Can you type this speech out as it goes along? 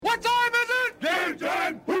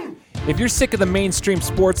If you're sick of the mainstream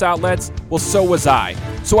sports outlets, well, so was I.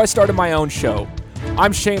 So I started my own show.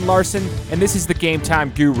 I'm Shane Larson, and this is the Game Time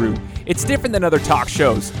Guru. It's different than other talk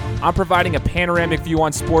shows. I'm providing a panoramic view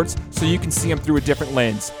on sports so you can see them through a different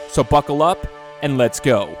lens. So buckle up, and let's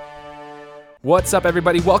go. What's up,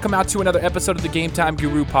 everybody? Welcome out to another episode of the Game Time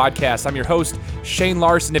Guru podcast. I'm your host, Shane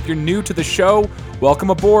Larson. If you're new to the show,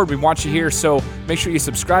 welcome aboard. We want you here, so make sure you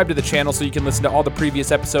subscribe to the channel so you can listen to all the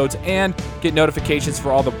previous episodes and get notifications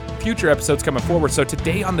for all the future episodes coming forward. So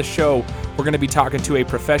today on the show, we're going to be talking to a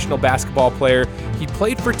professional basketball player. He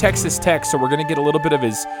played for Texas Tech, so we're going to get a little bit of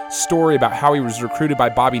his story about how he was recruited by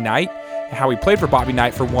Bobby Knight, how he played for Bobby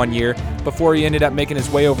Knight for 1 year before he ended up making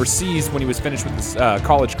his way overseas when he was finished with his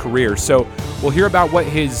college career. So we'll hear about what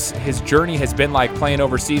his journey has been like playing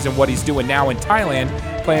overseas and what he's doing now in Thailand,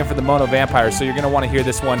 playing for the Mono Vampires. So you're going to want to hear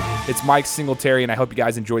this one. It's Mike Singletary, and I hope you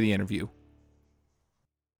guys enjoy the interview.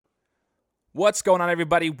 What's going on,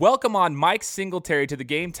 everybody? Welcome on Mike Singletary to the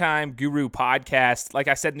Game Time Guru podcast. Like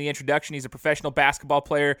I said in the introduction, he's a professional basketball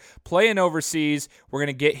player playing overseas. We're going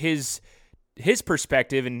to get his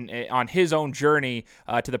perspective and on his own journey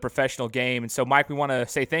to the professional game. And so, Mike, we want to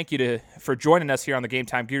say thank you for joining us here on the Game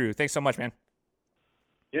Time Guru. Thanks so much, man.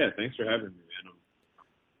 Yeah, thanks for having me, man. I'm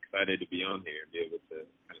excited to be on here and be able to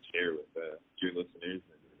kind of share with your listeners.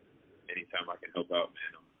 And anytime I can help out,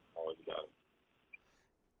 man, I'm always about it.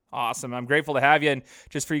 Awesome. I'm grateful to have you. And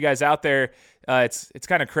just for you guys out there, it's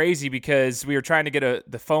kind of crazy because we were trying to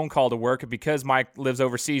get the phone call to work, and because Mike lives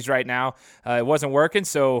overseas right now, it wasn't working.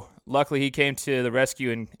 So luckily he came to the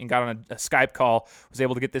rescue and got on a Skype call, was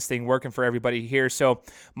able to get this thing working for everybody here. So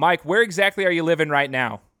Mike, where exactly are you living right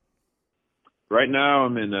now? Right now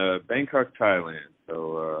I'm in Bangkok, Thailand.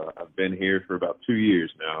 So I've been here for about 2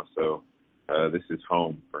 years now. So this is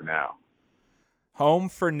home for now. Home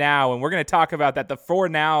for now, and we're going to talk about that. The "for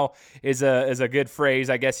now" is a good phrase,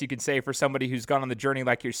 I guess you could say, for somebody who's gone on the journey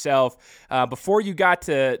like yourself. Before you got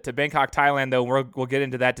to Bangkok, Thailand, though, we'll get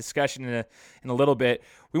into that discussion in a little bit.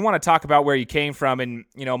 We want to talk about where you came from, and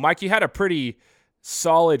Mike, you had a pretty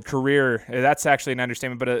solid career. That's actually an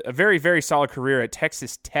understatement, but a very, very solid career at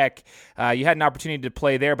Texas Tech. You had an opportunity to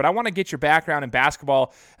play there, but I want to get your background in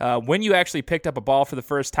basketball. When you actually picked up a ball for the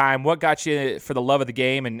first time, what got you for the love of the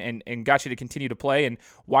game and got you to continue to play, and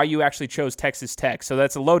why you actually chose Texas Tech? So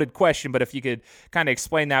that's a loaded question, but if you could kind of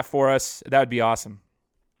explain that for us, that would be awesome.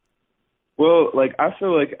 Well, I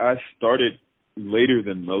feel like I started later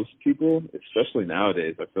than most people, especially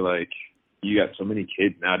nowadays. I feel like you got so many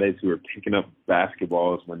kids nowadays who are picking up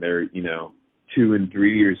basketballs when they're, 2 and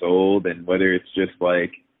 3 years old, and whether it's just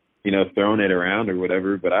throwing it around or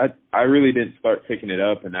whatever. But I really didn't start picking it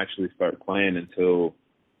up and actually start playing until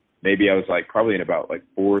maybe I was probably in about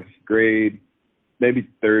fourth grade, maybe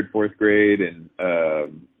third, fourth grade. And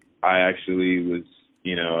I actually was,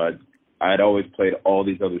 I had always played all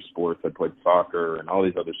these other sports. I played soccer and all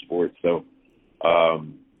these other sports. So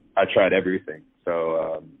I tried everything.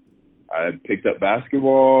 So I picked up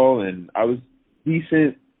basketball, and I was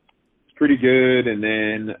decent, pretty good, and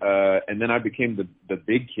then I became the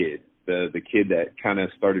big kid, the kid that kind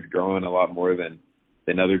of started growing a lot more than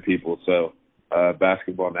other people. So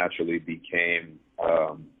basketball naturally became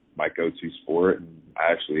my go-to sport, and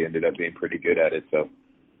I actually ended up being pretty good at it. So,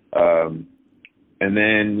 and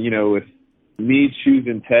then with me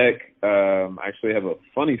choosing Tech, I actually have a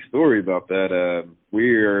funny story about that. I'm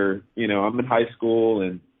in high school,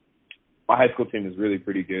 and my high school team was really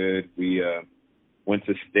pretty good. We went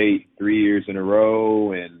to state 3 years in a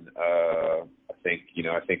row, and I think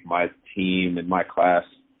my team and my class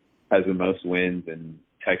has the most wins in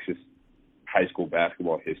Texas high school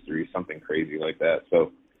basketball history, something crazy like that.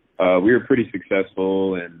 So we were pretty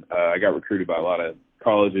successful, and I got recruited by a lot of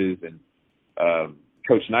colleges, and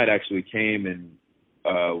Coach Knight actually came and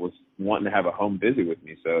was wanting to have a home visit with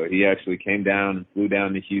me. So he actually came down and flew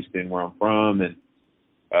down to Houston, where I'm from, and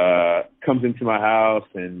comes into my house,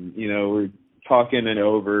 and, we're talking it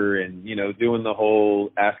over and, doing the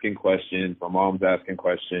whole asking questions. My mom's asking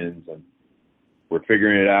questions, and we're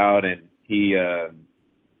figuring it out. And he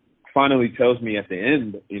finally tells me at the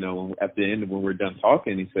end when we're done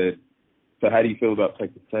talking, he said, "So how do you feel about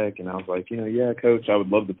Texas Tech?" And I was like, "Yeah, Coach, I would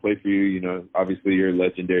love to play for you. Obviously you're a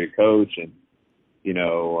legendary coach, and,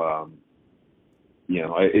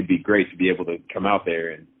 it'd be great to be able to come out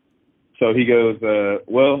there." And so he goes,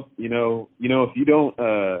 "Well, if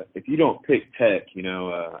you don't pick Tech,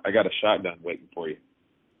 I got a shotgun waiting for you."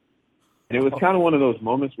 And it was kind of one of those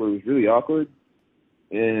moments where it was really awkward,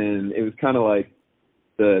 and it was kind of like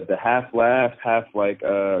the half laugh, half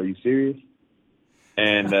 "Are you serious?"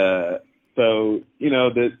 And so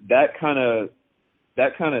that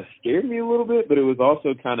that kind of scared me a little bit, but it was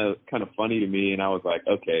also kind of funny to me. And I was like,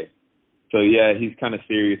 okay, so yeah, he's kind of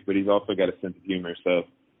serious, but he's also got a sense of humor. So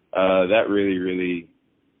that really, really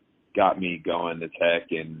got me going to Tech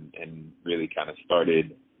and really kind of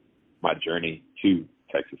started my journey to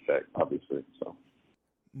Texas Tech, obviously. So.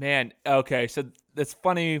 Man, okay, so that's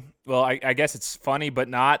funny. Well, I guess it's funny, but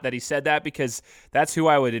not that he said that, because that's who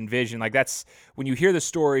I would envision. Like, that's when you hear the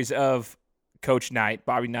stories of Coach Knight,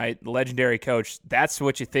 Bobby Knight, the legendary coach, that's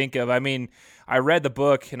what you think of. I mean, I read the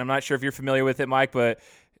book, and I'm not sure if you're familiar with it, Mike, but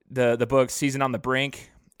the book Season on the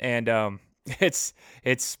Brink, and it's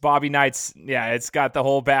Bobby Knight's. Yeah, it's got the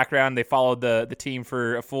whole background. They followed the team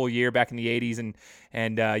for a full year back in the 80s,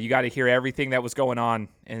 and you got to hear everything that was going on,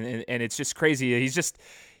 and it's just crazy.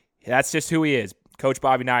 That's just who he is, Coach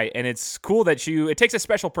Bobby Knight. And it's cool that it takes a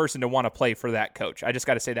special person to want to play for that coach. I just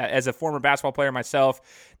got to say that as a former basketball player myself,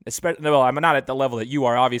 well, I'm not at the level that you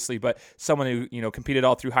are, obviously, but someone who, competed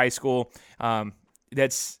all through high school,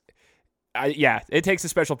 it takes a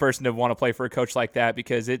special person to want to play for a coach like that,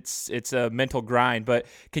 because it's a mental grind. But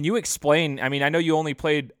can you explain, I mean, I know you only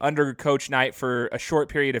played under Coach Knight for a short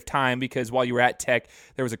period of time, because while you were at Tech,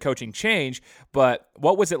 there was a coaching change, but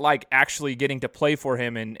what was it like actually getting to play for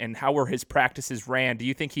him, and how were his practices ran? Do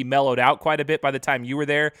you think he mellowed out quite a bit by the time you were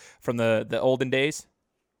there from the olden days?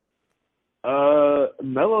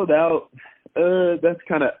 Mellowed out,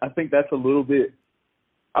 I think that's a little bit,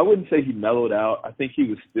 I wouldn't say he mellowed out. I think he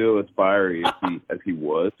was still as fiery as he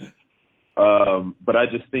was. But I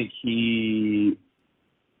just think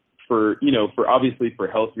for obviously for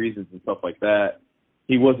health reasons and stuff like that,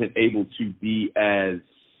 he wasn't able to be as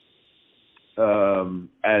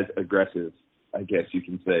aggressive, I guess you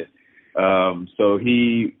can say. So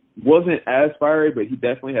he wasn't as fiery, but he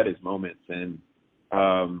definitely had his moments. And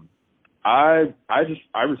I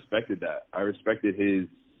respected that. I respected his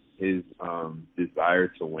desire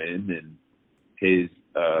to win, and his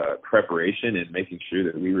preparation, and making sure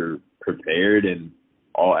that we were prepared in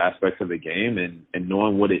all aspects of the game, and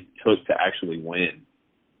knowing what it took to actually win.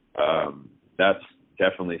 That's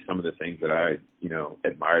definitely some of the things that I,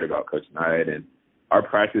 admired about Coach Knight. And our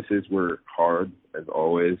practices were hard, as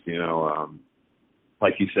always.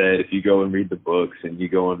 Like you said, if you go and read the books and you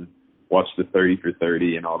go and watch the 30 for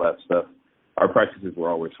 30 and all that stuff, our practices were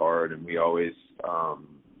always hard, and we always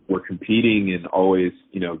were competing and always,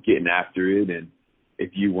 getting after it. And if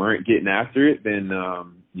you weren't getting after it, then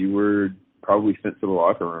you were probably sent to the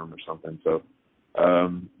locker room or something. So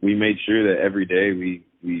we made sure that every day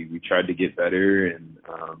we tried to get better, and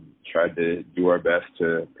tried to do our best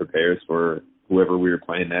to prepare us for whoever we were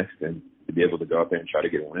playing next, and to be able to go out there and try to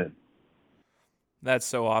get a win. That's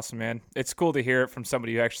so awesome, man. It's cool to hear it from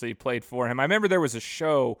somebody who actually played for him. I remember there was a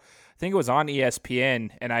show, I think it was on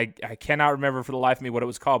ESPN, and I cannot remember for the life of me what it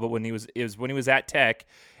was called, but when he was at Tech,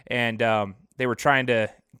 and they were trying to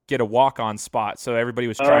get a walk-on spot, so everybody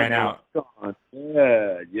was trying out.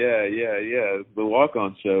 Yeah. The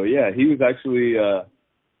walk-on show. Yeah, he was actually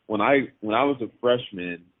when I was a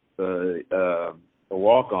freshman, the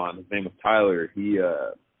walk-on, his name was Tyler. He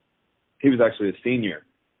was actually a senior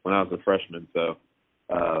when I was a freshman, so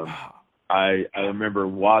I remember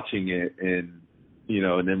watching it, and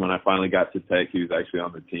and then when I finally got to Tech, he was actually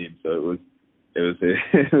on the team, so it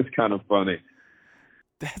was kind of funny.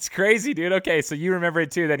 That's crazy, dude. Okay, so you remember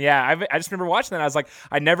it too? Then yeah, I just remember watching that. I was like,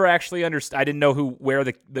 I never actually understood. I didn't know where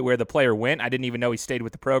the player went. I didn't even know he stayed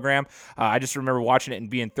with the program. I just remember watching it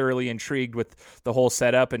and being thoroughly intrigued with the whole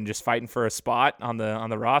setup, and just fighting for a spot on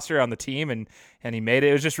the roster, on the team, and he made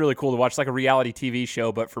it. It was just really cool to watch, like a reality TV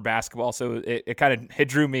show, but for basketball. So it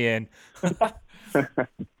drew me in.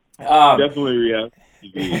 Definitely reality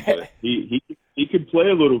TV. But he could play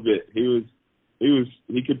a little bit.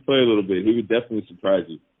 He could play a little bit. He would definitely surprise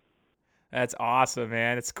you. That's awesome,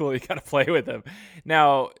 man. It's cool you got to play with him.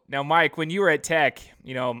 Now, Mike, when you were at Tech,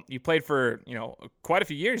 you played for, quite a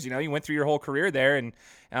few years. You went through your whole career there. And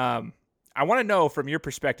I want to know from your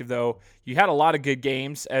perspective, though, you had a lot of good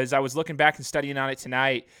games. As I was looking back and studying on it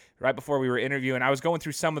tonight, right before we were interviewing, I was going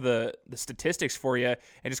through some of the statistics for you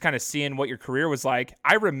and just kind of seeing what your career was like.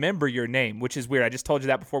 I remember your name, which is weird. I just told you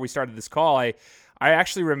that before we started this call. I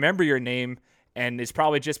actually remember your name. And it's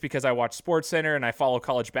probably just because I watch SportsCenter and I follow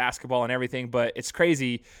college basketball and everything, but it's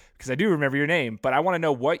crazy because I do remember your name. But I want to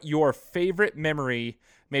know what your favorite memory,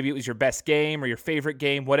 maybe it was your best game or your favorite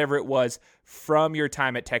game, whatever it was, from your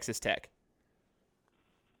time at Texas Tech.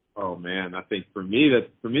 Oh man, I think for me that's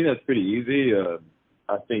pretty easy.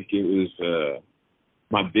 I think it was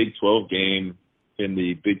my Big 12 game in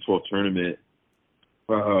the Big 12 tournament.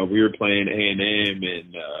 We were playing A&M,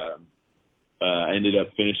 and I ended up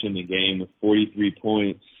finishing the game with 43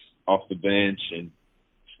 points off the bench, and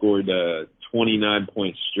scored 29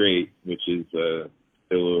 points straight, which is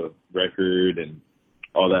still a record and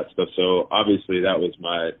all that stuff. So obviously that was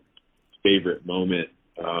my favorite moment.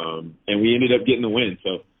 And we ended up getting the win.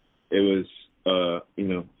 So it was,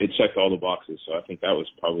 it checked all the boxes. So I think that was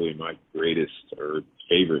probably my greatest or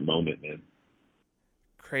favorite moment, man.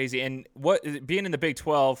 Crazy. And being in the Big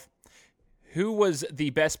 12, who was the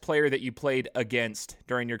best player that you played against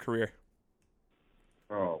during your career?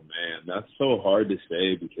 Oh man, that's so hard to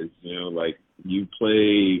say because, like you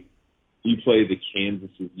play the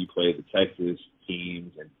Kansases, you play the Texas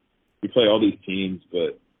teams, and you play all these teams,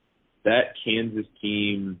 but that Kansas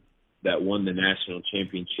team that won the national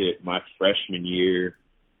championship my freshman year,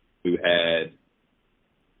 who had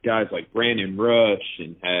guys like Brandon Rush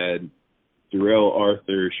and had Darrell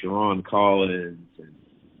Arthur, Sharon Collins,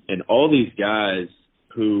 and all these guys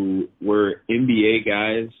who were NBA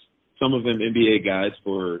guys, some of them NBA guys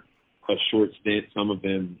for a short stint, some of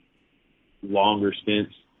them longer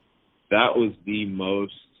stints. That was the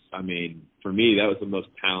most, for me, that was the most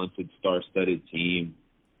talented, star-studded team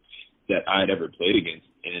that I'd ever played against.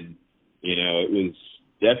 And, it was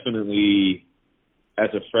definitely, as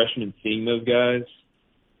a freshman, seeing those guys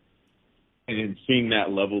and seeing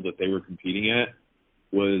that level that they were competing at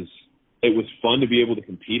it was fun to be able to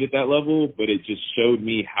compete at that level, but it just showed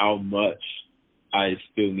me how much I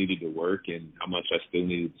still needed to work and how much I still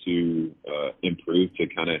needed to improve to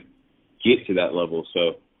kind of get to that level.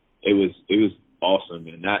 So it was awesome.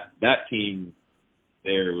 And that team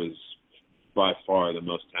there was by far the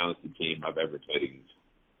most talented team I've ever played against.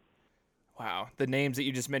 Wow. The names that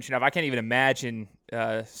you just mentioned, I can't even imagine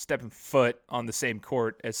stepping foot on the same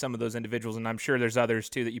court as some of those individuals. And I'm sure there's others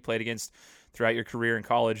too that you played against throughout your career in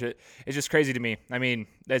college. It's just crazy to me.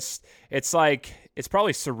 It's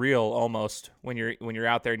probably surreal almost when you're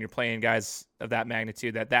out there and you're playing guys of that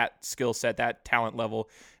magnitude, that skill set, that talent level,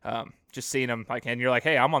 just seeing them and you're like,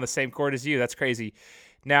 hey, I'm on the same court as you. That's crazy.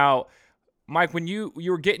 Now, Mike, when you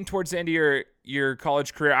were getting towards the end of your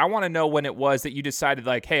college career, I want to know when it was that you decided,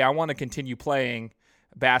 like, hey, I want to continue playing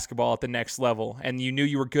basketball at the next level, and you knew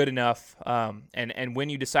you were good enough, and when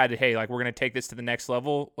you decided, hey, like, we're going to take this to the next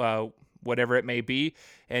level, whatever it may be,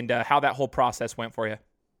 and how that whole process went for you.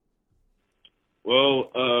 Well,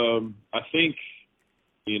 I think,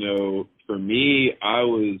 for me, I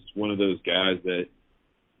was one of those guys that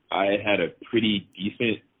I had a pretty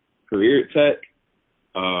decent career at Tech.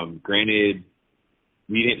 Granted,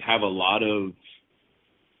 we didn't have as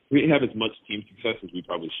much team success as we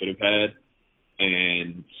probably should have had.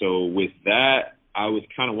 And so with that, I was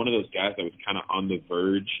kind of one of those guys that was kind of on the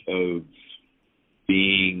verge of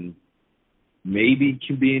being, maybe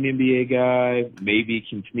can be an NBA guy, maybe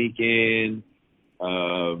can sneak in.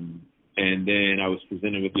 And then I was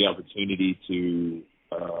presented with the opportunity to,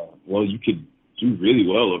 you could do really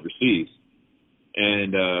well overseas.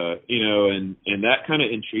 And, and that kind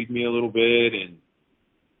of intrigued me a little bit. And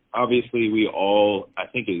obviously I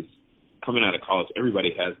think is coming out of college,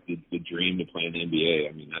 everybody has the dream to play in the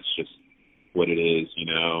NBA. That's just what it is,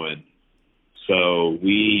 and so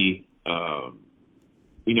we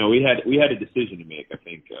had a decision to make, I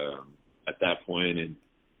think, at that point. And,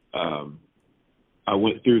 I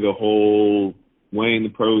went through the whole weighing the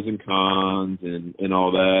pros and cons and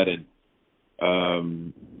all that.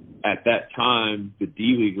 And, at that time, the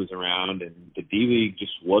D-League was around, and the D-League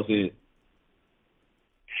just wasn't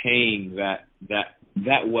paying that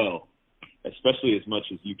well, especially as much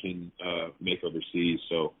as you can make overseas.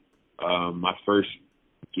 So my first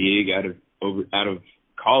gig out of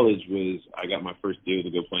college was I got my first deal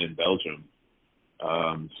to go play in Belgium.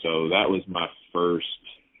 So that was my first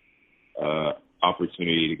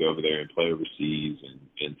opportunity to go over there and play overseas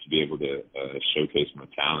and to be able to showcase my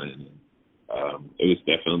talent. And, it was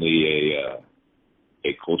definitely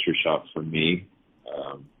a culture shock for me,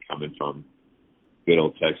 coming from good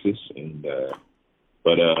old Texas. And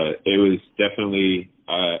but it was definitely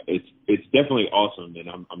it's definitely awesome, and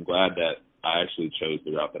I'm glad that I actually chose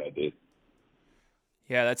the route that I did.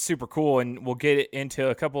 Yeah, that's super cool, and we'll get into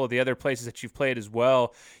a couple of the other places that you've played as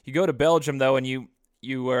well. You go to Belgium though, and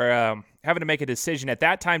you were having to make a decision at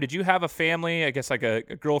that time. Did you have a family, I guess like a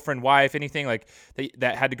girlfriend, wife, anything like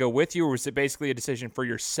that had to go with you, or was it basically a decision for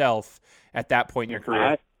yourself at that point in your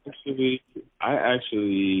career? I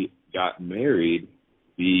actually got married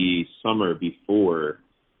the summer before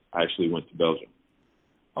I actually went to Belgium.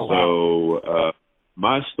 Oh, wow. So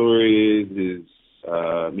my story is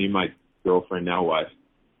me and my girlfriend, now wife,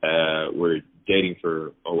 were dating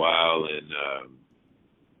for a while, and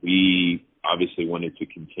we obviously wanted to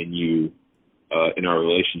continue in our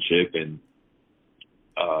relationship, and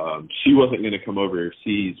she wasn't going to come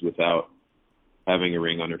overseas without having a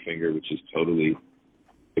ring on her finger, which is totally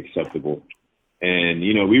acceptable. And,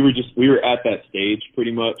 you know, we were at that stage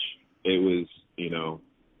pretty much. It was, you know,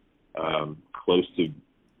 close to,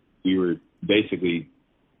 we were basically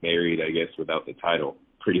married, I guess, without the title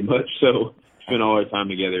pretty much. So spent all our time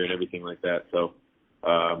together and everything like that. So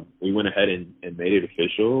we went ahead and made it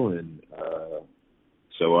official. And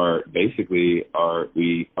so our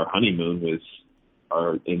honeymoon was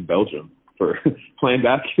in Belgium for playing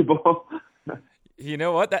basketball. You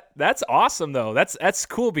know what? That's awesome though. That's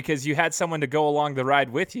cool because you had someone to go along the ride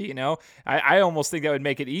with you. You know, I almost think that would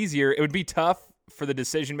make it easier. It would be tough for the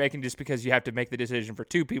decision making just because you have to make the decision for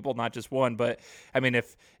two people, not just one. But I mean,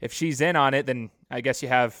 if she's in on it, then I guess you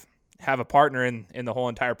have a partner in the whole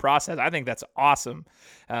entire process. I think that's awesome.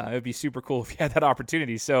 It would be super cool if you had that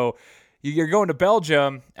opportunity. So you're going to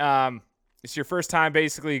Belgium. It's your first time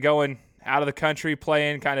basically going out of the country,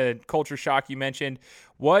 playing, kind of culture shock you mentioned.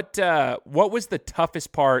 What was the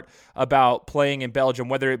toughest part about playing in Belgium,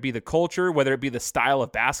 whether it be the culture, whether it be the style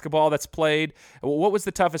of basketball that's played? What was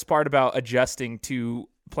the toughest part about adjusting to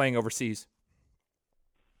playing overseas?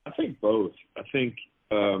 I think both. I think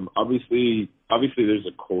obviously there's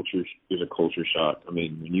a culture shock. I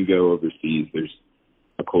mean, when you go overseas, there's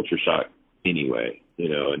a culture shock anyway, you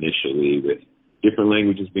know, initially with different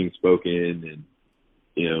languages being spoken and,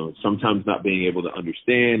 you know, sometimes not being able to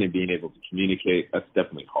understand and being able to communicate. That's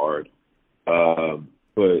definitely hard.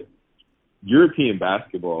 But European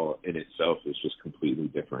basketball in itself is just completely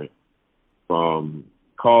different from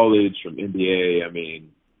college, from NBA. I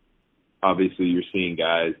mean, obviously you're seeing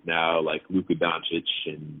guys now like Luka Doncic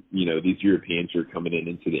and, you know, these Europeans who are coming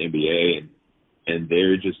into the NBA and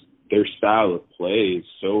their style of play is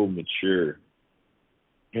so mature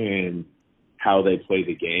and how they play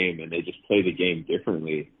the game, and they just play the game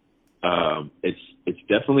differently. It's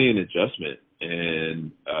definitely an adjustment,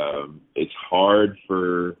 and it's hard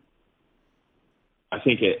for. I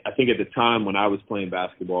think at the time when I was playing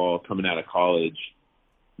basketball, coming out of college,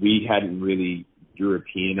 we hadn't really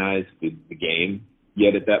Europeanized the game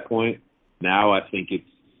yet. At that point, now I think you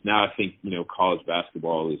know, college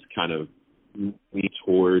basketball is kind of leaning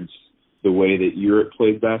towards the way that Europe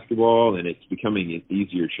plays basketball, and it's becoming an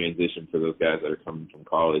easier transition for those guys that are coming from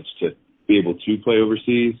college to be able to play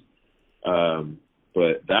overseas.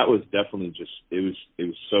 But that was definitely it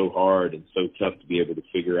was so hard and so tough to be able to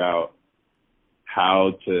figure out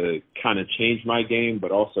how to kind of change my game,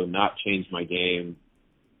 but also not change my game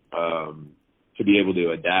to be able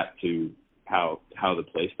to adapt to how the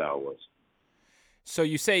play style was. So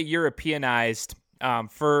you say Europeanized.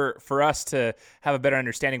 For us to have a better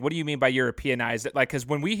understanding, what do you mean by Europeanized? Like, because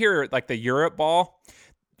when we hear like the Europe ball,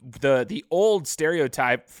 the old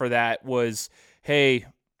stereotype for that was, hey,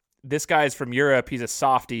 this guy's from Europe, he's a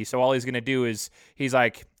softie, so all he's going to do is he's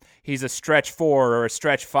a stretch 4 or a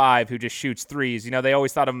stretch 5 who just shoots threes. You know, they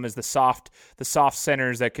always thought of him as the soft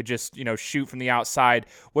centers that could just, you know, shoot from the outside.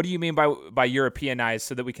 What do you mean by Europeanized,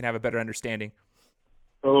 so that we can have a better understanding?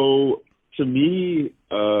 So to me,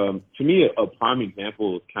 a prime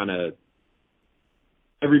example is kind of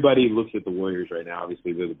everybody looks at the Warriors right now.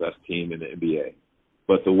 Obviously, they're the best team in the NBA,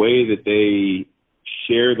 but the way that they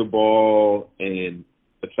share the ball and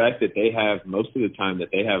the fact that they have most of the time that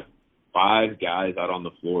they have 5 guys out on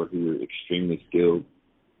the floor who are extremely skilled,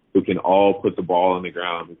 who can all put the ball on the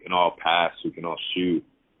ground, who can all pass, who can all shoot.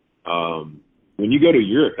 When you go to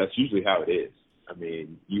Europe, that's usually how it is. I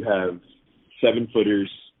mean, you have 7-footers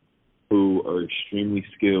who are extremely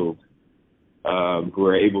skilled, who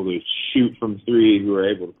are able to shoot from 3, who are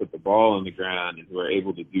able to put the ball on the ground, and who are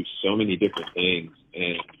able to do so many different things.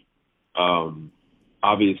 And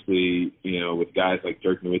obviously, you know, with guys like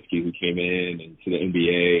Dirk Nowitzki who came in and to the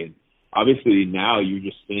NBA, and obviously now you're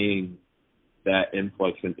just seeing that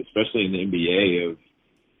influx, and especially in the NBA, of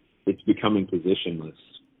it's becoming positionless.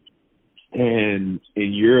 And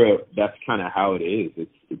in Europe, that's kind of how it is.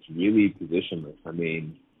 It's really positionless. I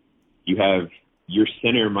mean, you have your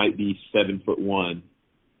center might be 7'1",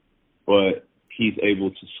 but he's able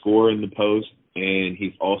to score in the post, and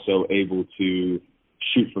he's also able to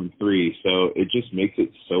shoot from 3. So it just makes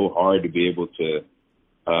it so hard to be able to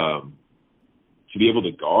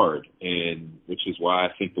guard, and which is why I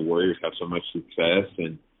think the Warriors have so much success,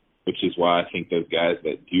 and which is why I think those guys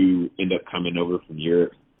that do end up coming over from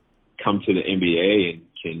Europe come to the NBA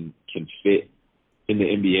and can fit in the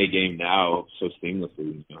NBA game now so seamlessly,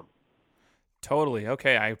 you know. Totally.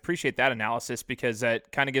 Okay. I appreciate that analysis, because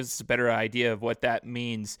that kind of gives us a better idea of what that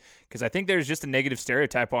means. Because I think there's just a negative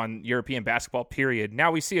stereotype on European basketball, period.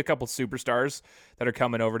 Now we see a couple superstars that are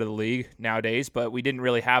coming over to the league nowadays, but we didn't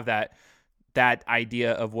really have that that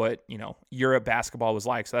idea of what, Europe basketball was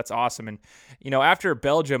like. So that's awesome. And, after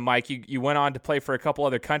Belgium, Mike, you went on to play for a couple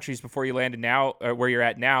other countries before you landed now, or where you're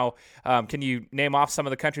at now. Can you name off some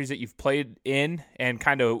of the countries that you've played in, and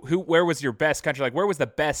kind of where was your best country? Like, where was the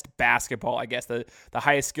best basketball, I guess, the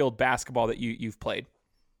highest skilled basketball that you've played?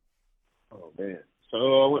 Oh, man.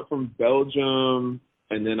 So I went from Belgium,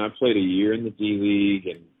 and then I played a year in the D League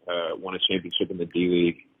and won a championship in the D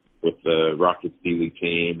League with the Rockets D League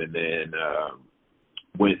team, and then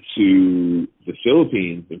went to the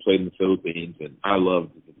Philippines and played in the Philippines, and I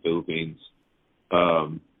loved the Philippines.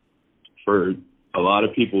 For a lot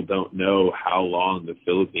of people don't know how long the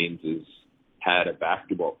Philippines has had a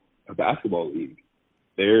basketball league.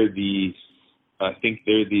 I think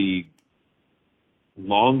they're the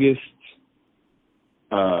longest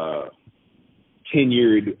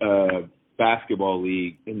tenured basketball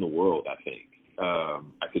league in the world, I think.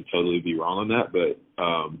 I could totally be wrong on that, but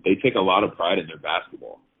they take a lot of pride in their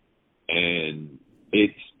basketball. And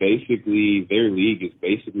it's basically, their league is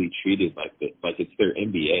basically treated like it's their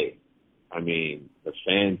NBA. I mean, the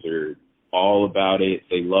fans are all about it.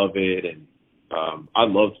 They love it. And I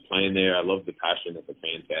loved playing there. I loved the passion that the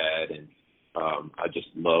fans had. And I just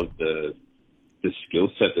love the skill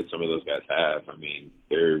set that some of those guys have. I mean,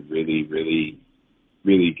 they're really, really,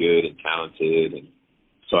 really good and talented. And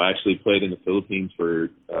so I actually played in the Philippines for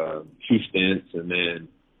 2 stints, and then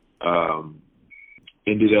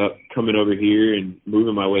ended up coming over here and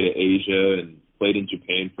moving my way to Asia, and played in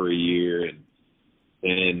Japan for a year, and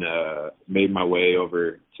then made my way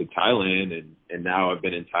over to Thailand, and now I've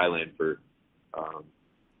been in Thailand for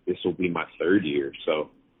this will be my 3rd year. So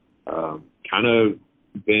kind of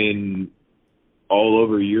been all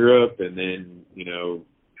over Europe, and then,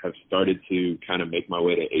 have started to kind of make my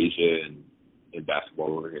way to Asia and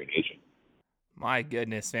basketball over here in Asia. My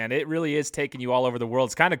goodness, man. It really is taking you all over the world.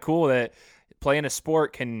 It's kind of cool that playing a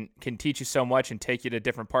sport can teach you so much and take you to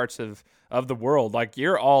different parts of the world. Like,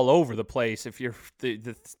 you're all over the place. If you're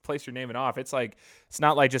the place you're naming off, it's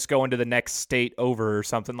not like just going to the next state over or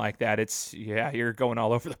something like that. You're going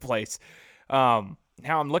all over the place. Now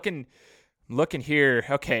I'm looking here.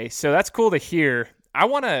 Okay, so that's cool to hear. I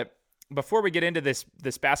want to, before we get into this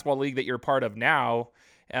basketball league that you're a part of now,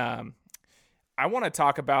 I want to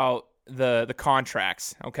talk about the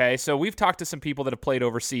contracts. Okay, so we've talked to some people that have played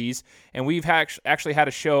overseas, and we've actually had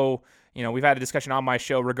a show. We've had a discussion on my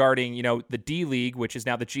show regarding the D League, which is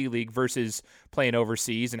now the G League, versus playing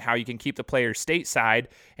overseas, and how you can keep the players stateside,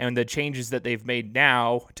 and the changes that they've made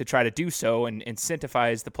now to try to do so and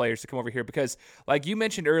incentivize the players to come over here. Because, like you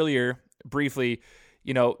mentioned earlier briefly,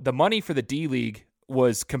 the money for the D League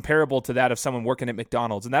was comparable to that of someone working at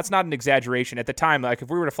McDonald's. And that's not an exaggeration. At the time, like, if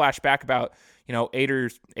we were to flash back about,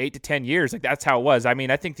 8 to 10 years, like, that's how it was. I mean,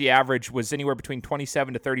 I think the average was anywhere between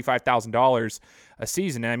 $27,000 to $35,000 a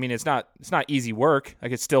season. And I mean, it's not easy work.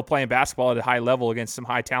 Like, it's still playing basketball at a high level against some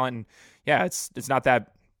high talent. And yeah, it's not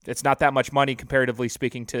that much money comparatively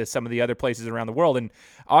speaking to some of the other places around the world. And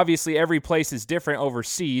obviously every place is different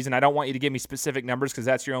overseas, and I don't want you to give me specific numbers because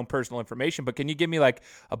that's your own personal information, but can you give me like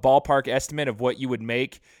a ballpark estimate of what you would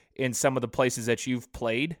make in some of the places that you've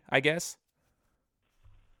played, I guess?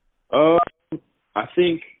 I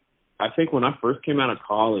think when I first came out of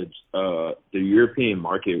college, the European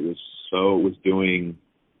market was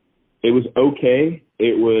okay.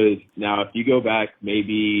 It was, now if you go back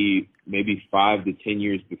maybe 5 to 10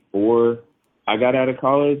 years before I got out of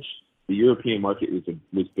college, the European market was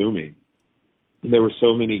booming. And there were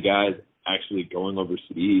so many guys actually going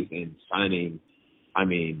overseas and signing,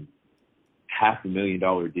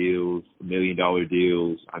 $500,000 deals, $1 million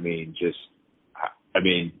deals.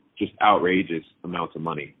 Just outrageous amounts of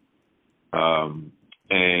money.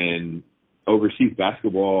 And overseas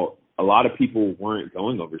basketball, a lot of people weren't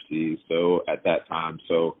going overseas. So at that time,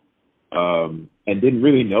 and didn't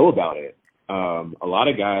really know about it. A lot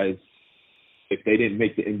of guys, if they didn't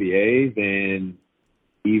make the NBA, then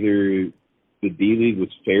either the D League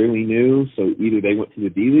was fairly new, so either they went to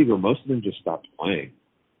the D League or most of them just stopped playing.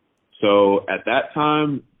 So at that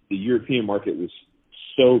time, the European market was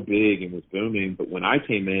so big and was booming, but when I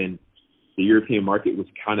came in, the European market was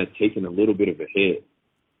kind of taking a little bit of a hit.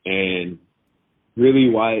 And really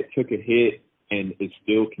why it took a hit and is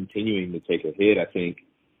still continuing to take a hit, I think,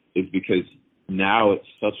 is because now it's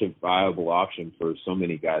such a viable option for so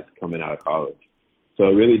many guys coming out of college. So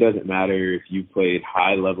it really doesn't matter if you played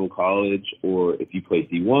high-level college or if you played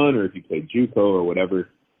D1 or if you played JUCO or whatever.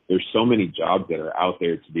 There's so many jobs that are out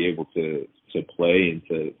there to be able to play and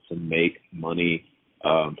to make money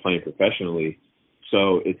playing professionally.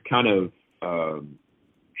 So it's kind of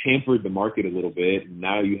hampered the market a little bit. And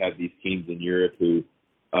now you have these teams in Europe who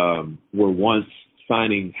were once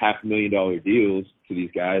signing $500,000 deals to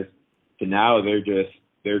these guys, to now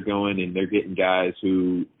they're going and they're getting guys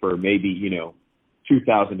who for maybe,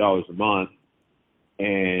 $2,000 a month,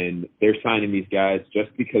 and they're signing these guys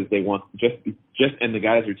just because they want and the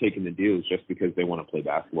guys are taking the deals just because they want to play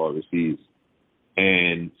basketball overseas.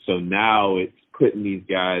 And so now it's putting these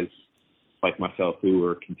guys like myself, who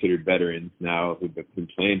are considered veterans now, who've been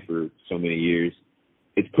playing for so many years,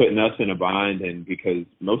 it's putting us in a bind. And because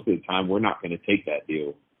most of the time we're not going to take that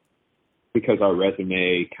deal because our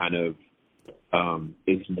resume kind of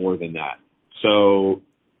is more than that. So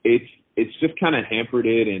it's just kind of hampered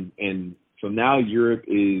it. And so now Europe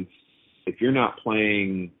is, if you're not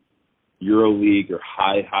playing EuroLeague or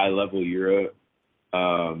high level Europe,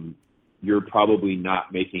 you're probably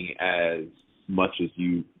not making as much as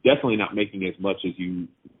definitely not making as much as you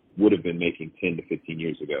would have been making 10 to 15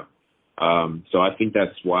 years ago. So I think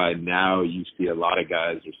that's why now you see a lot of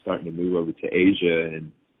guys are starting to move over to Asia,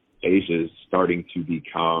 and Asia is starting to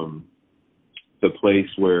become the place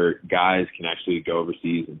where guys can actually go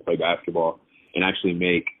overseas and play basketball and actually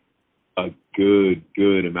make a good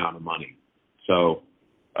amount of money. So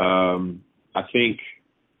I think,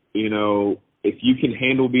 if you can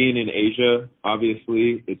handle being in Asia,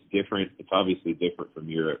 obviously it's different. It's obviously different from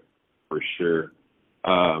Europe for sure.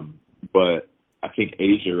 But I think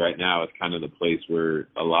Asia right now is kind of the place where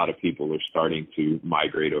a lot of people are starting to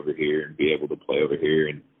migrate over here and be able to play over here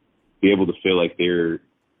and be able to feel like they're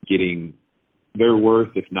getting their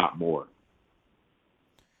worth, if not more.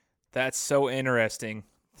 That's so interesting.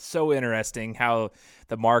 So interesting how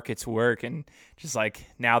the markets work, and just like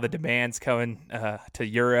now the demand's coming to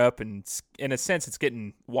Europe, and in a sense it's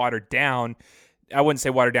getting watered down. I wouldn't say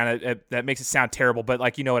watered down. That makes it sound terrible, but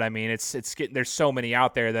like, you know what I mean? It's getting, there's so many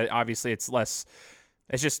out there that obviously it's less.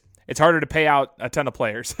 It's harder to pay out a ton of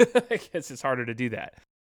players. I guess it's harder to do that.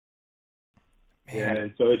 Man. Yeah,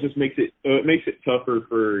 and so it just makes it tougher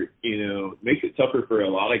for a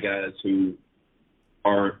lot of guys who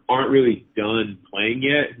aren't really done playing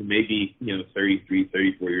yet, who may be 33,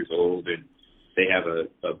 34 years old, and they have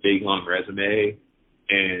a big long resume,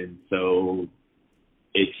 and so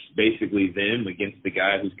it's basically them against the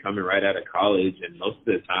guy who's coming right out of college. And most of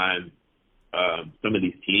the time, some of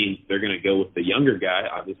these teams, they're going to go with the younger guy,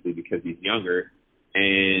 obviously because he's younger,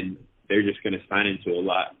 and they're just going to sign into a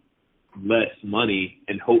lot less money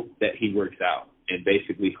and hope that he works out, and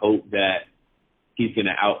basically hope that he's going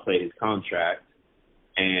to outplay his contract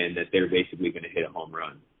and that they're basically going to hit a home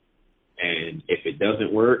run. And if it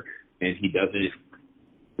doesn't work and he doesn't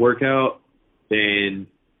work out, then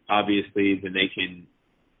obviously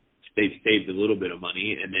they've saved a little bit of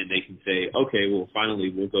money, and then they can say, okay, well,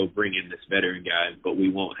 finally we'll go bring in this veteran guy, but we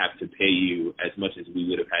won't have to pay you as much as we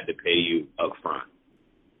would have had to pay you up front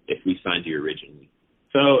if we signed you originally.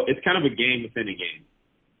 So it's kind of a game within a game.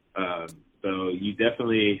 So you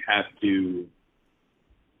definitely have to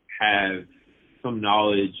have some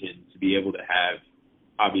knowledge and to be able to have,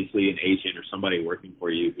 obviously, an agent or somebody working for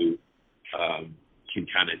you who can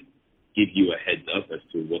kind of give you a heads up as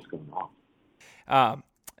to what's going on.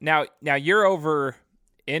 Now you're over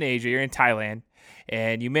in Asia. You're in Thailand,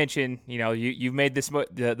 and you mentioned you've made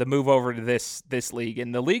the move over to this league,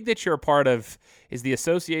 and the league that you're a part of is the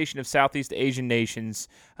Association of Southeast Asian Nations,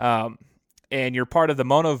 and you're part of the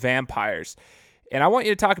Mono Vampires. And I want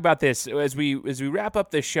you to talk about this as we wrap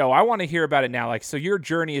up this show. I want to hear about it now. So your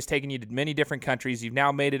journey has taken you to many different countries. You've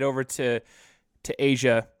now made it over to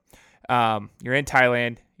Asia. You're in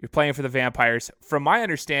Thailand. You're playing for the Vampires. From my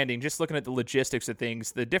understanding, just looking at the logistics of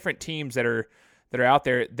things, the different teams that are out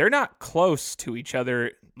there, they're not close to each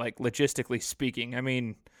other, like logistically speaking. I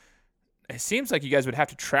mean, it seems like you guys would have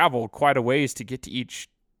to travel quite a ways to get to each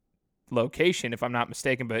location, if I'm not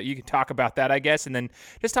mistaken, but you can talk about that, I guess, and then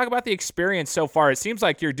just talk about the experience so far. It seems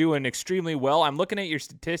like you're doing extremely well. I'm looking at your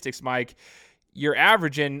statistics, Mike. You're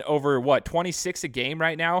averaging over 26 a game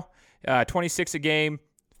right now. 26 a game,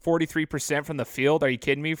 43% from the field. Are you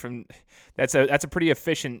kidding me? That's a pretty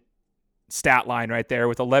efficient stat line right there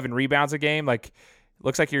with 11 rebounds a game. Like,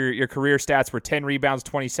 looks like your career stats were 10 rebounds,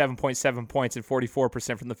 27.7 points, and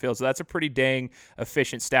 44% from the field. So that's a pretty dang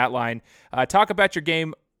efficient stat line. Talk about your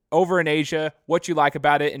game over in Asia, what you like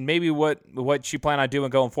about it, and maybe what you plan on doing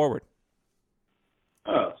going forward.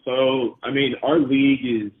 So, I mean, our league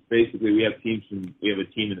is basically, we have a team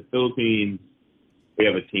in the Philippines, we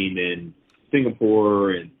have a team in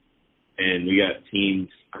Singapore, and we got teams,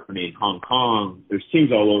 Hong Kong. There's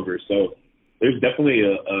teams all over. So there's definitely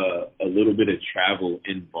a little bit of travel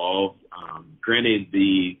involved. Granted,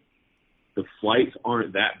 the flights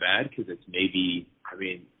aren't that bad because it's maybe,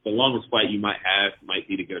 the longest flight you might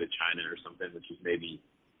be to go to China or something, which is maybe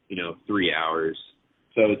 3 hours.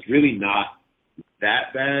 So it's really not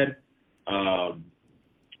that bad.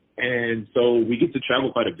 And so we get to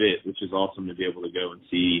travel quite a bit, which is awesome to be able to go and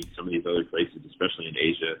see some of these other places, especially in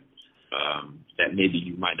Asia, that maybe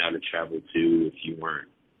you might not have traveled to if you weren't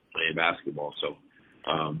playing basketball. So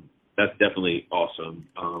that's definitely awesome.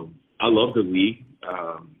 I love the league.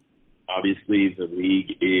 Obviously, the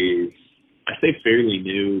league is, I say fairly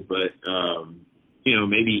new, but,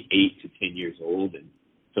 maybe 8 to 10 years old. And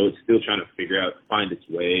so it's still trying to find its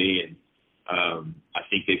way. And I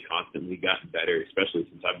think they've constantly gotten better, especially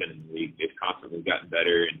since I've been in the league. They've constantly gotten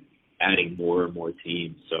better and adding more and more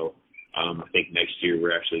teams. So I think next year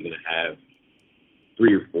we're actually going to have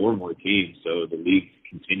 3 or 4 more teams. So the league's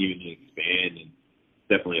continuing to expand, and it's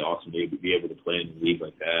definitely awesome to be able to play in the league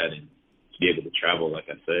like that and to be able to travel, like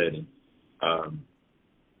I said. And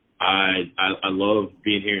I love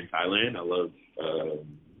being here in Thailand. I love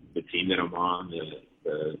the team that I'm on,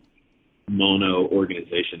 the Mono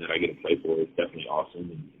organization that I get to play for is definitely awesome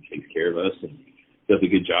and takes care of us and does a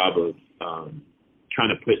good job of trying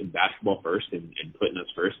to put in basketball first and putting us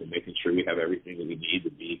first and making sure we have everything that we need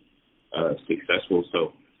to be successful.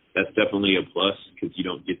 So that's definitely a plus because you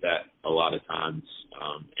don't get that a lot of times.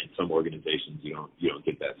 In some organizations, you don't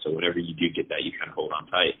get that. So whenever you do get that, you kind of hold on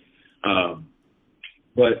tight. I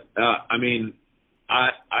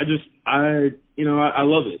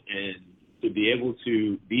love it. And to be able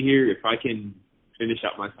to be here, if I can finish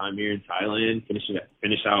out my time here in Thailand,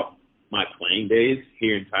 finish out my playing days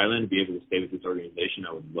here in Thailand, to be able to stay with this organization,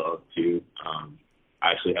 I would love to.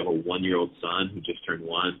 I actually have a 1-year-old son who just turned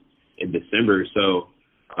 1 in December. So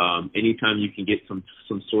anytime you can get some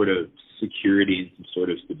sort of security and some sort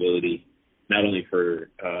of stability, not only for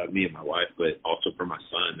me and my wife, but also for my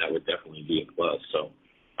son, that would definitely be a plus. So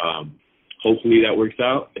hopefully that works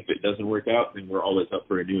out. If it doesn't work out, then we're always up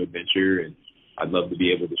for a new adventure, and I'd love to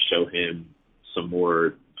be able to show him some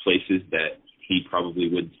more places that he probably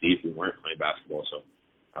wouldn't see if we weren't playing basketball. So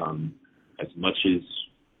as much as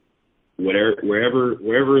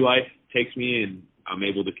wherever life takes me and I'm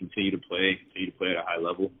able to continue to play at a high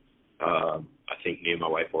level, I think me and my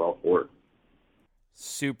wife are all for it.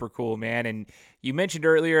 Super cool, man. And you mentioned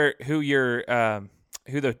earlier who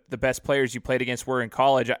the best players you played against were in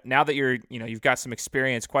college. Now that you've got some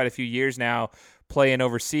experience, quite a few years now playing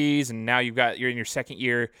overseas, and now you're in your second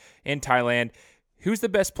year in Thailand. Who's the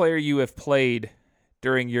best player you have played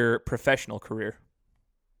during your professional career?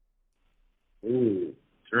 Ooh,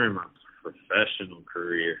 during my professional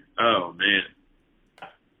career. Oh man.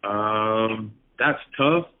 That's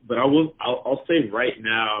tough, but I'll say right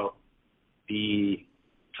now the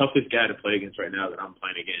toughest guy to play against right now that I'm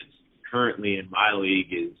playing against currently in my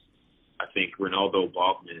league is, I think, Ronaldo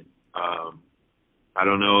Balkman. I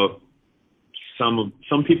don't know if some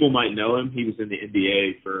people might know him. He was in the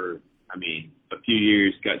NBA for, a few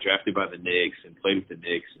years, got drafted by the Knicks and played with the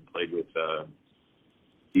Knicks and played with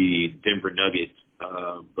the Denver Nuggets.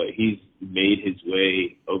 But he's made his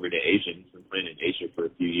way over to Asia. He's been playing in Asia for a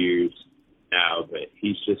few years now, but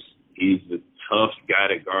he's a tough guy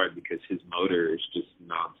to guard because his motor is just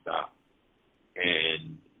nonstop.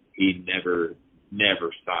 And he never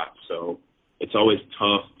stops. So it's always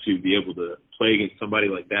tough to be able to play against somebody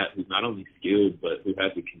like that who's not only skilled, but who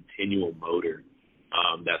has a continual motor.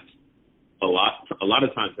 That's a lot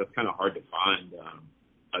of times that's kind of hard to find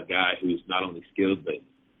a guy who's not only skilled, but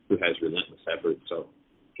who has relentless effort. So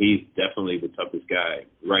he's definitely the toughest guy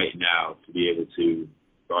right now to be able to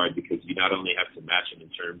guard, because you not only have to match him in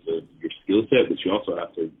terms of your skill set, but you also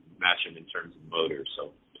have to match him in terms of motor.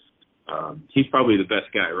 So he's probably the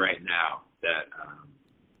best guy right now that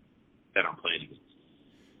I'm playing against.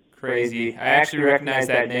 Crazy. I actually recognize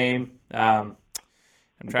that name. I'm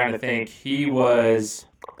trying to think. He was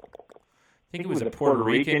a Puerto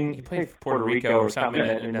Rican. He played for Puerto Rico or something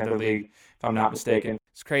in another league, if I'm not mistaken.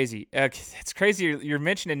 It's crazy. It's crazy you're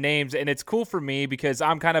mentioning names, and it's cool for me because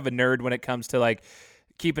I'm kind of a nerd when it comes to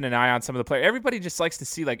keeping an eye on some of the players. Everybody just likes to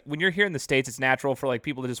see, when you're here in the States, it's natural for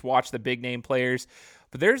people to just watch the big name players.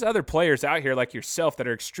 But there's other players out here like yourself that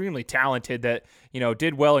are extremely talented that,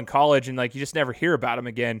 did well in college, and you just never hear about them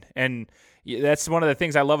again. And that's one of the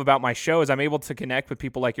things I love about my show is I'm able to connect with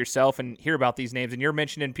people like yourself and hear about these names. And you're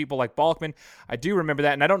mentioning people like Balkman. I do remember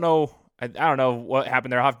that, and I don't know what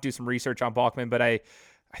happened there. I'll have to do some research on Balkman, but I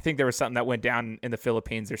think there was something that went down in the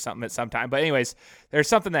Philippines or something at some time. But anyways, there's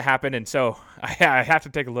something that happened, and so I have to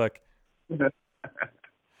take a look.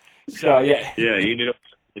 So yeah, he ended up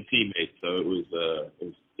a teammate, so it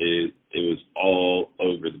it was all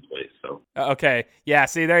over the place. So okay, yeah.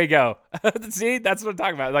 See, there you go. See, that's what I'm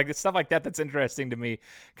talking about. Like stuff like that. That's interesting to me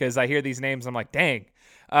because I hear these names. I'm like, dang.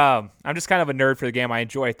 I'm just kind of a nerd for the game. I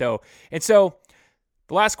enjoy it though. And so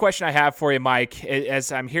the last question I have for you, Mike,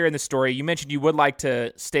 as I'm hearing the story, you mentioned you would like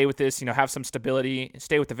to stay with this, have some stability,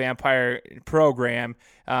 stay with the Vampire program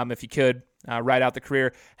if you could ride out the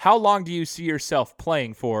career. How long do you see yourself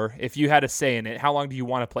playing for if you had a say in it? How long do you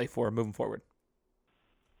want to play for moving forward?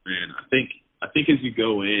 Man, I think as you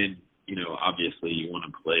go in, obviously you want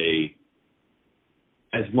to play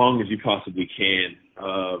as long as you possibly can.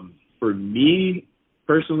 For me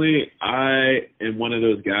personally, I am one of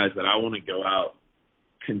those guys that I want to go out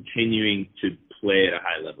continuing to play at a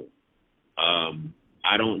high level.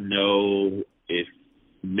 I don't know if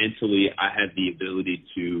mentally I have the ability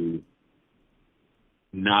to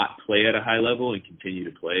not play at a high level and continue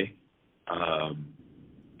to play.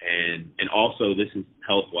 And also this is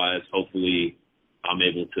health-wise. Hopefully I'm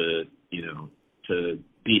able to, to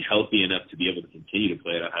be healthy enough to be able to continue to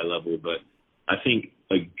play at a high level. But I think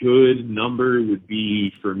a good number would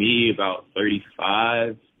be for me about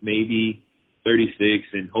 35, maybe 36,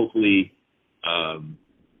 and hopefully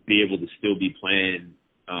be able to still be playing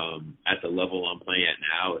at the level I'm playing at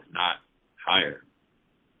now, if not higher.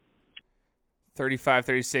 35,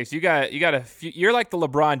 36. You're like the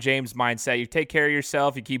LeBron James mindset. You take care of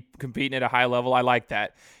yourself. You keep competing at a high level. I like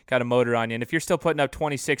that. Got a motor on you. And if you're still putting up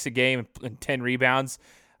 26 a game and 10 rebounds,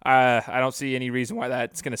 I don't see any reason why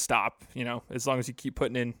that's going to stop, as long as you keep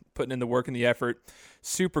putting in the work and the effort.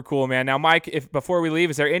 Super cool, man. Now, Mike, before we leave,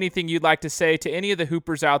 is there anything you'd like to say to any of the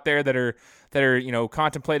hoopers out there that are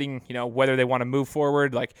contemplating, whether they want to move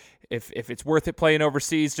forward, like if it's worth it playing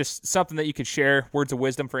overseas, just something that you could share, words of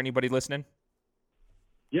wisdom for anybody listening?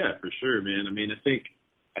 Yeah, for sure, man. I mean,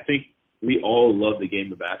 I think we all love the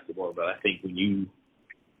game of basketball, but I think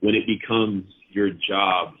when it becomes your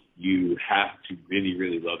job, you have to really,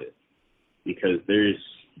 really love it, because there's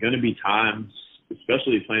going to be times,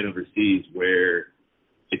 especially playing overseas, where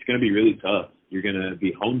it's going to be really tough. You're going to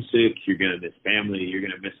be homesick. You're going to miss family. You're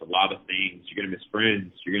going to miss a lot of things. You're going to miss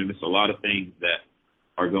friends. You're going to miss a lot of things that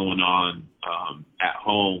are going on at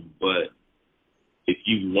home. But if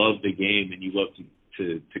you love the game and you love to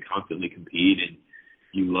constantly compete, and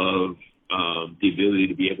you love the ability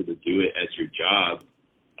to be able to do it as your job,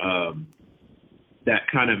 that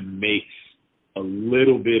kind of makes a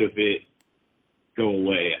little bit of it go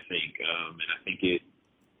away, I think. And I think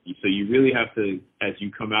so you really have to, as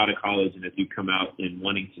you come out of college and as you come out and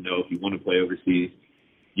wanting to know if you want to play overseas,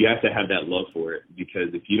 you have to have that love for it,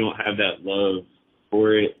 because if you don't have that love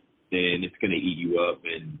for it, then it's going to eat you up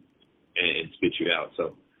and spit you out.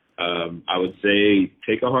 So I would say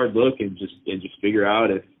take a hard look and just figure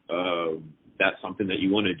out if that's something that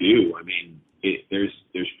you want to do. I mean, there's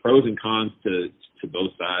pros and cons to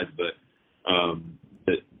both sides, but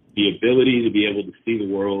the ability to be able to see the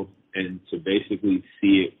world and to basically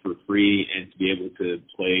see it for free and to be able to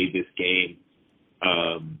play this game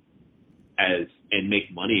and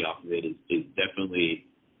make money off of it is definitely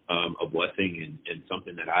a blessing and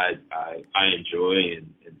something that I enjoy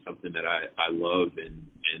and something that I love and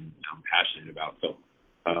I'm passionate about. So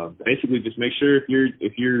basically, just make sure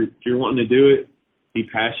if you're wanting to do it, be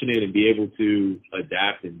passionate and be able to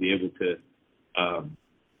adapt and be able to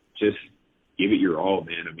just give it your all,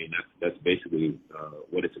 man. I mean, that's basically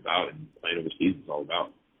what it's about, and playing overseas is all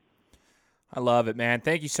about. I love it, man.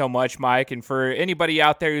 Thank you so much, Mike. And for anybody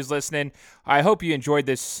out there who's listening, I hope you enjoyed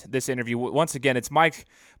this interview. Once again, it's Mike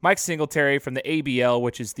Singletary from the ABL,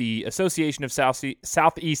 which is the Association of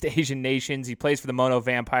Southeast Asian Nations. He plays for the Mono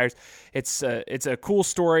Vampires. It's a cool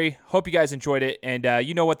story. Hope you guys enjoyed it. And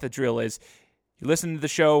you know what the drill is. You listen to the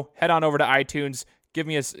show, head on over to iTunes. Give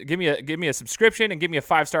me a subscription and give me a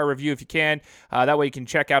 5-star review if you can. That way you can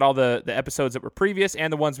check out all the episodes that were previous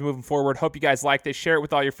and the ones moving forward. Hope you guys like this. Share it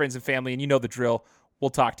with all your friends and family, and you know the drill. We'll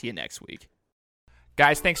talk to you next week.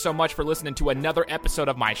 Guys, thanks so much for listening to another episode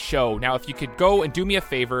of my show. Now, if you could go and do me a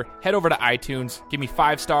favor, head over to iTunes, give me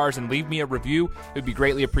 5 stars, and leave me a review, it would be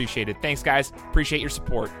greatly appreciated. Thanks, guys. Appreciate your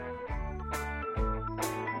support.